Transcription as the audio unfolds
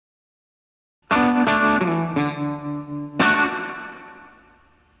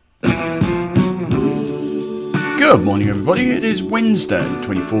Good morning, everybody. It is Wednesday,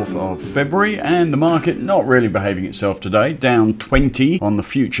 24th of February, and the market not really behaving itself today. Down 20 on the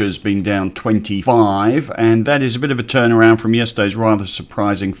futures, being down 25, and that is a bit of a turnaround from yesterday's rather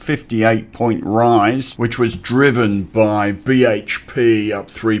surprising 58-point rise, which was driven by BHP up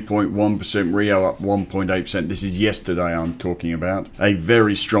 3.1%, Rio up 1.8%. This is yesterday I'm talking about. A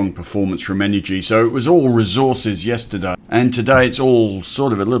very strong performance from energy. So it was all resources yesterday, and today it's all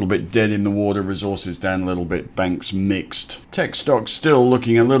sort of a little bit dead in the water. Resources down a little bit, banks mixed. Tech stocks still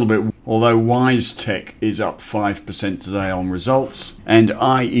looking a little bit, although WiseTech is up 5% today on results, and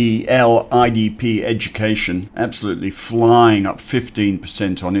IEL IDP Education absolutely flying up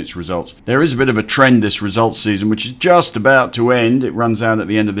 15% on its results. There is a bit of a trend this results season, which is just about to end. It runs out at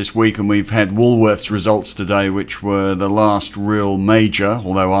the end of this week, and we've had Woolworths results today, which were the last real major,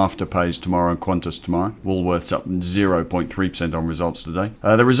 although Afterpay's tomorrow and Qantas tomorrow. Woolworths up 0.3% on results today.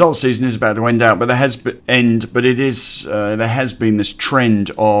 The results season is about to end out, but there has been this trend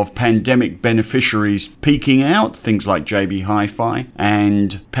of pandemic beneficiaries peaking out, things like JB Hi-Fi,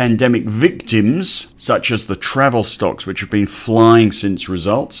 and pandemic victims, such as the travel stocks, which have been flying since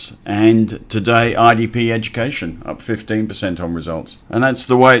results. And today, IDP Education up 15% on results. And that's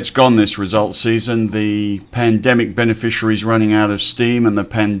the way it's gone this results season. The pandemic beneficiaries running out of steam and the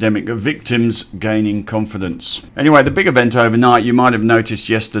pandemic victims gaining confidence. Anyway, the big event overnight, you might have noticed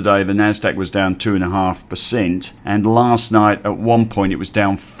yesterday the Nasdaq was down 2.5%, and last night at one point it was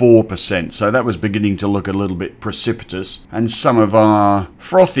down 4%, so that was beginning to look a little bit precipitous. And some of our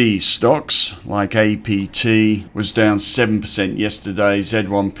frothy stocks like APT was down 7% yesterday,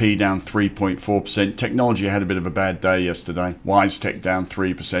 Z1P down 3.4%, Technology had a bit of a bad day yesterday, WiseTech down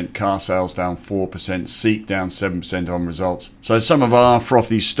 3%, Car Sales down 4%, Seek down 7% on results. So some of our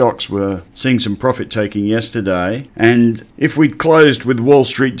frothy stocks were seeing some profit taking yesterday, and if we'd closed with Wall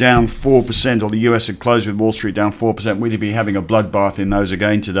Street down 4%, or the US had closed with Wall Street down 4%, we'd be having a bloodbath in those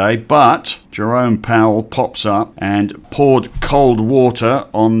again today. But Jerome Powell pops up and poured cold water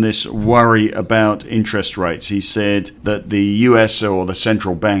on this worry about interest rates. He said that the US, or the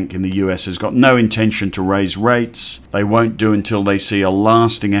central bank in the US, has got no intention to raise rates. They won't do until they see a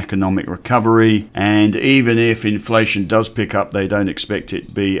lasting economic recovery, and even if inflation does pick up, they don't expect it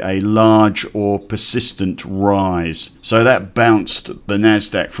to be a large or persistent rise. So that bounced the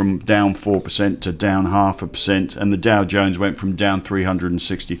Nasdaq from down 4% to down 0.5%, and the Dow Jones went from down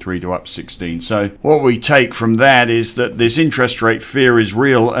 363 to up 16. So what we take from that is that this interest rate fear is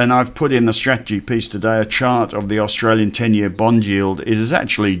real, and I've put in the strategy piece today a chart of the Australian 10-year bond yield. It has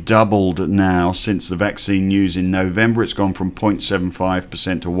actually doubled now since the vaccine news in November. It's gone from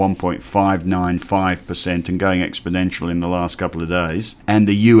 0.75% to 1.595% and going exponential in the last couple of days. And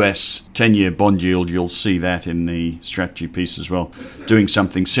the US 10-year bond yield, you'll see that in the strategy piece as well, doing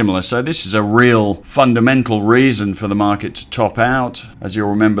something similar. So this is a real fundamental reason for the market to top out. As you'll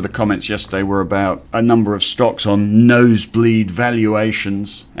remember, the comments yesterday were about a number of stocks on nosebleed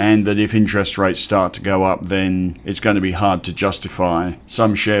valuations, and that if interest rates start to go up, then it's going to be hard to justify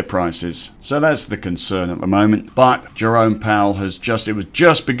some share prices. So that's the concern at the moment. But Jerome Powell it was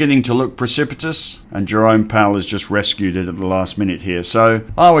just beginning to look precipitous, and Jerome Powell has just rescued it at the last minute here. So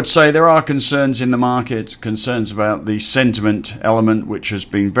I would say there are concerns in the market, concerns about the sentiment element, which has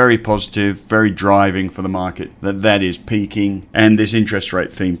been very positive, very driving for the market, that is peaking, and this interest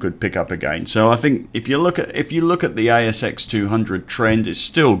rate theme could pick up again. So I think if you look at the ASX 200 trend, it's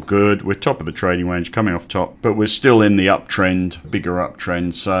still good. We're top of the trading range, coming off top, but we're still in the uptrend, bigger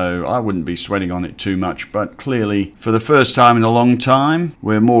uptrend. So I wouldn't be sweating on it too much. But clearly, for the first time in a long time,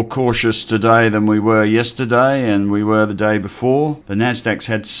 we're more cautious today than we were yesterday, and we were the day before. The Nasdaq's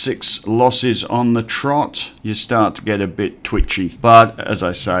had 6 losses on the trot. You start to get a bit twitchy. But as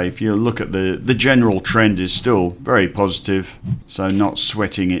I say, if you look at the general trend is still very positive, so not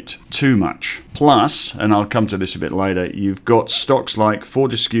sweating it too much. Plus, and I'll come to this a bit later, you've got stocks like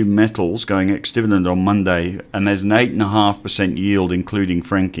Fortescue Metals going ex-dividend on Monday, and there's an 8.5% yield including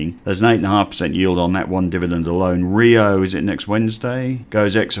franking. There's an 8.5% yield on that one dividend alone. Rio, is it next Wednesday?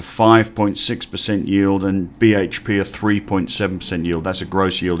 Goes ex a 5.6% yield, and BHP a 3.7% yield. That's a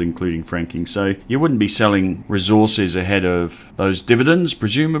gross yield including franking. So you wouldn't be selling resources ahead of those dividends,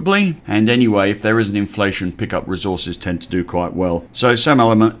 presumably. And anyway, if there is an inflation pickup, resources tend to do quite well. So some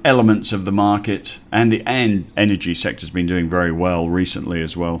elements elements of the market, and the energy sector has been doing very well recently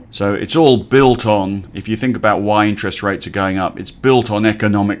as well. So it's all built on, if you think about why interest rates are going up, it's built on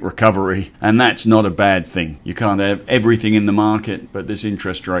economic recovery, and that's not a bad thing. You can't have everything in the market, but this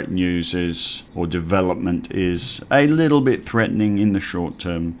interest rate news or development is a little bit threatening in the short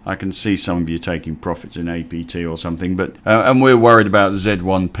term. I can see some of you taking profits in APT or something, but and we're worried about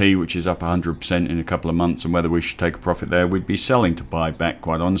Z1P, which is up 100% in a couple of months, and whether we should take a profit there. We'd be selling to buy back,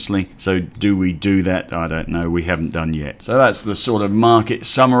 quite honestly. So do we do that? I don't know. We haven't done yet. So that's the sort of market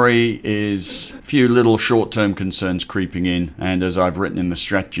summary. Is a few little short-term concerns creeping in, and as I've written in the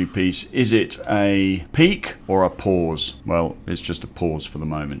strategy piece, is it a peak or a pause? Well, it's just a pause for the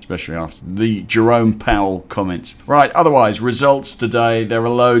moment, especially after the Jerome Powell comments. Right, otherwise, results today, there are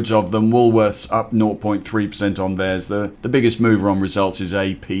loads of them. Woolworths up 0.3% on theirs. The biggest mover on results is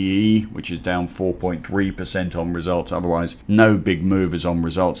APE, which is down 4.3% on results. Otherwise, no big movers on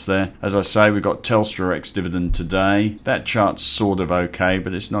results there. As I say, we've got Telstra ex-dividend today. That chart's sort of okay,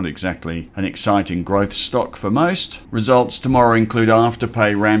 but it's not exactly an exciting growth stock for most. Results tomorrow include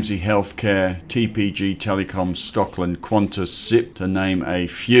Afterpay, Ramsay Healthcare, TPG Telecom, Stockland, Qantas, Zip, to name a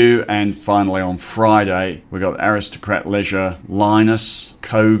few. And finally on Friday, we've got Aristocrat Leisure, Linus,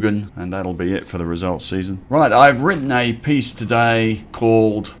 Kogan, and that'll be it for the results season. Right, I've written a piece today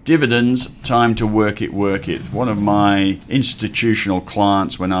called Dividends, Time to Work It, Work It. One of my institutional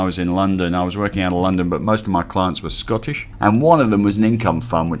clients when I was in London, I was working out of London, but most of my clients were Scottish, and one of them was an income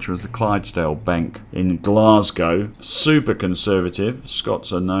fund, which was the Clydesdale Bank in Glasgow. Super conservative.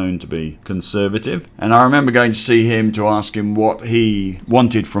 Scots are known to be conservative. And I remember going to see him to ask him what he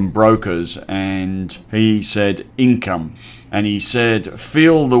wanted from brokers, and he said income. And he said,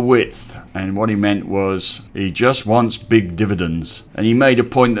 feel the width. And what he meant was he just wants big dividends. And he made a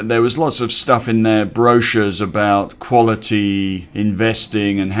point that there was lots of stuff in their brochures about quality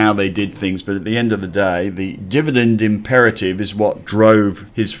investing and how they did things. But at the end of the day, the dividend imperative is what drove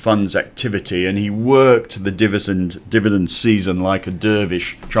his fund's activity. And he worked the dividend season like a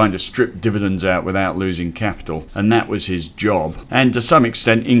dervish, trying to strip dividends out without losing capital. And that was his job. And to some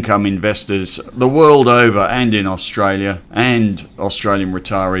extent, income investors the world over and in Australia and Australian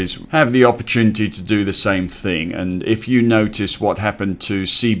retirees have the opportunity to do the same thing. And if you notice what happened to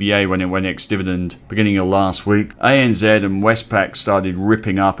CBA when it went ex-dividend beginning of last week, ANZ and Westpac started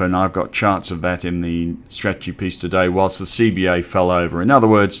ripping up, and I've got charts of that in the strategy piece today, whilst the CBA fell over. In other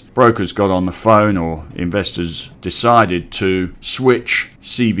words, brokers got on the phone, or investors decided to switch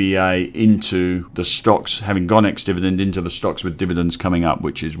CBA into the stocks, having gone ex-dividend, into the stocks with dividends coming up,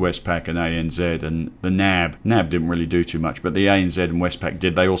 which is Westpac and ANZ and the NAB. NAB didn't really do too much, but the ANZ and Westpac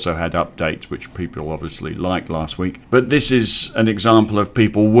did. They also had updates, which people obviously liked last week. But this is an example of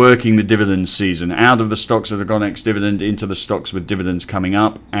people working the dividend season out of the stocks that have gone ex-dividend into the stocks with dividends coming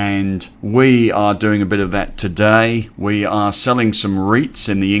up, and we are doing a bit of that today. We are selling some REITs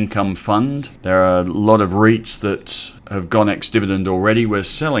in the income fund. There are a lot of REITs that have gone ex-dividend already. We're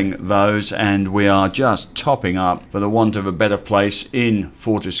selling those, and we are just topping up, for the want of a better place, in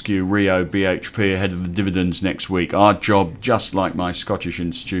Fortescue, Rio, BHP ahead of the dividends next week. Our job, just like my Scottish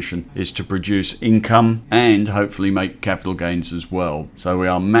institution, is to produce income and hopefully make capital gains as well. So we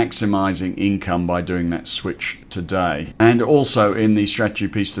are maximising income by doing that switch today. And also in the strategy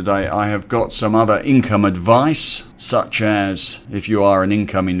piece today, I have got some other income advice, such as, if you are an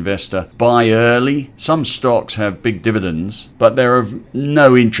income investor, buy early. Some stocks have big dividends, but they're of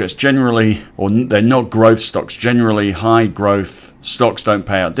no interest generally, or they're not growth stocks. Generally, high growth stocks don't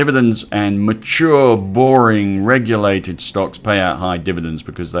pay out dividends, and mature, boring, regulated stocks pay out high dividends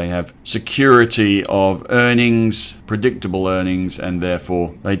because they have security of earnings, predictable earnings, and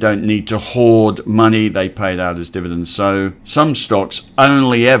therefore they don't need to hoard money. They pay it out as dividends. So some stocks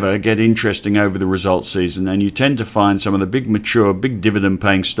only ever get interesting over the results season, and you tend to find some of the big mature, big dividend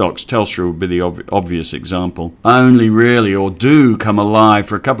paying stocks, Telstra would be the obvious example, only really or do come alive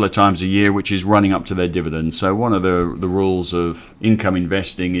for a couple of times a year, which is running up to their dividends. So one of the rules of income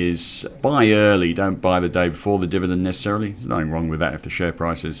investing is buy early, don't buy the day before the dividend necessarily. There's nothing wrong with that if the share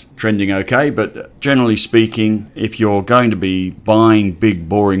price is trending okay, but generally speaking, if you're going to be buying big,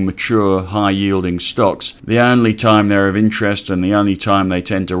 boring, mature, high-yielding stocks, the only time they're of interest and the only time they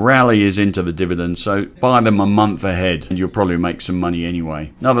tend to rally is into the dividend. So buy them a month ahead and you'll probably make some money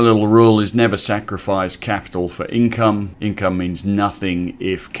anyway. Another little rule is never sacrifice capital for income. Income means nothing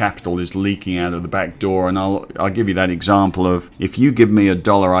if capital is leaking out of the back door, and I'll give you that example of, if you give me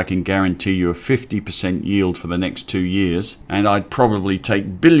 $1, I can guarantee you a 50% yield for the next 2 years, and I'd probably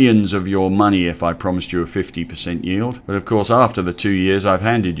take billions of your money if I promised you a 50% yield. But of course, after the 2 years, I've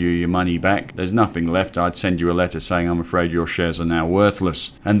handed you your money back. There's nothing left. I'd send you a letter saying, I'm afraid your shares are now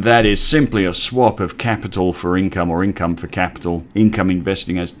worthless. And that is simply a swap of capital for income or income for capital. Income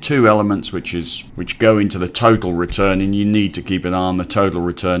investing has two elements which go into the total return, and you need to keep an eye on the total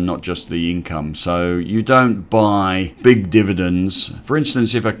return, not just the income. So you don't buy big dividends. For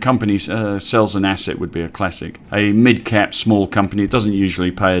instance, if a company sells an asset, would be a classic. A mid-cap small company, it doesn't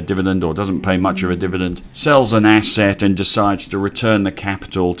usually pay a dividend or doesn't pay much of a dividend, sells an asset and decides to return the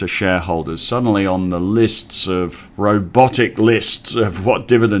capital to shareholders. Suddenly on the robotic lists of what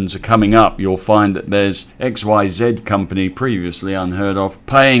dividends are coming up, you'll find that there's XYZ company, previously unheard of,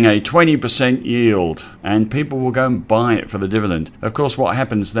 paying a 20% yield, and people will go and buy it for the dividend. Of course, what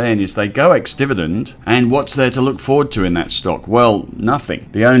happens then is they go ex-dividend, and what's there to look forward to in that stock? Well, nothing.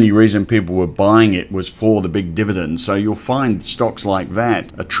 The only reason people were buying it was for the big dividend. So you'll find stocks like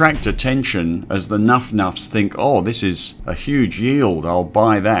that attract attention as the nuff-nuffs think, oh, this is a huge yield, I'll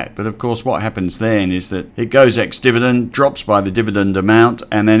buy that. But of course, what happens then is that it goes ex-dividend, drops by the dividend amount,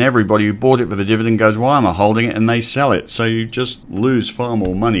 and then everybody who bought it for the dividend goes, why am I holding it? And they sell it. So you just lose far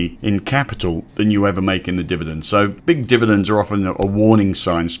more money in capital than you ever make in the dividend. So big dividends are often a warning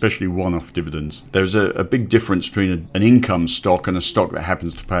sign, especially one-off dividends. There's a big difference between an income stock and a stock that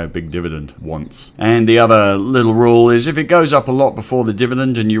happens to pay a big dividend once. And the other little rule is if it goes up a lot before the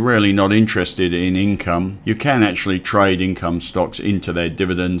dividend and you're really not interested in income, you can actually trade income stocks into their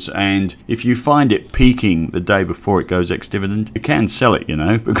dividends, and if you find it peaking the day before it goes ex-dividend, you can sell it,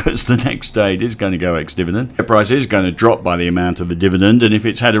 because the next day it is going to go ex-dividend. The price is going to drop by the amount of the dividend, and if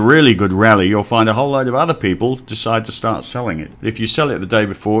it's had a really good rally, you'll find a whole load of other people decide to start selling it. If you sell it the day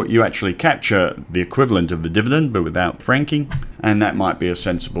before, you actually capture the equivalent of the dividend, but without franking, and that might be a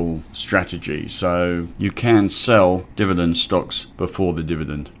sensible strategy. So you can sell dividend stocks before the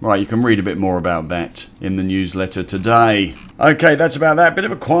dividend. Right, you can read a bit more about that in the newsletter today. Okay, that's about that. Bit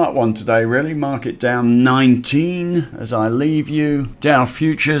of a quiet one today, really. Market down 19 as I leave you. Dow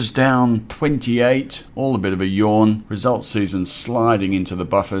futures down 28. All a bit of a yawn. Results season sliding into the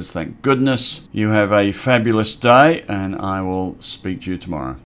buffers, thank goodness. You have a fabulous day, and I will speak to you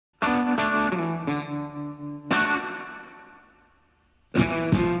tomorrow.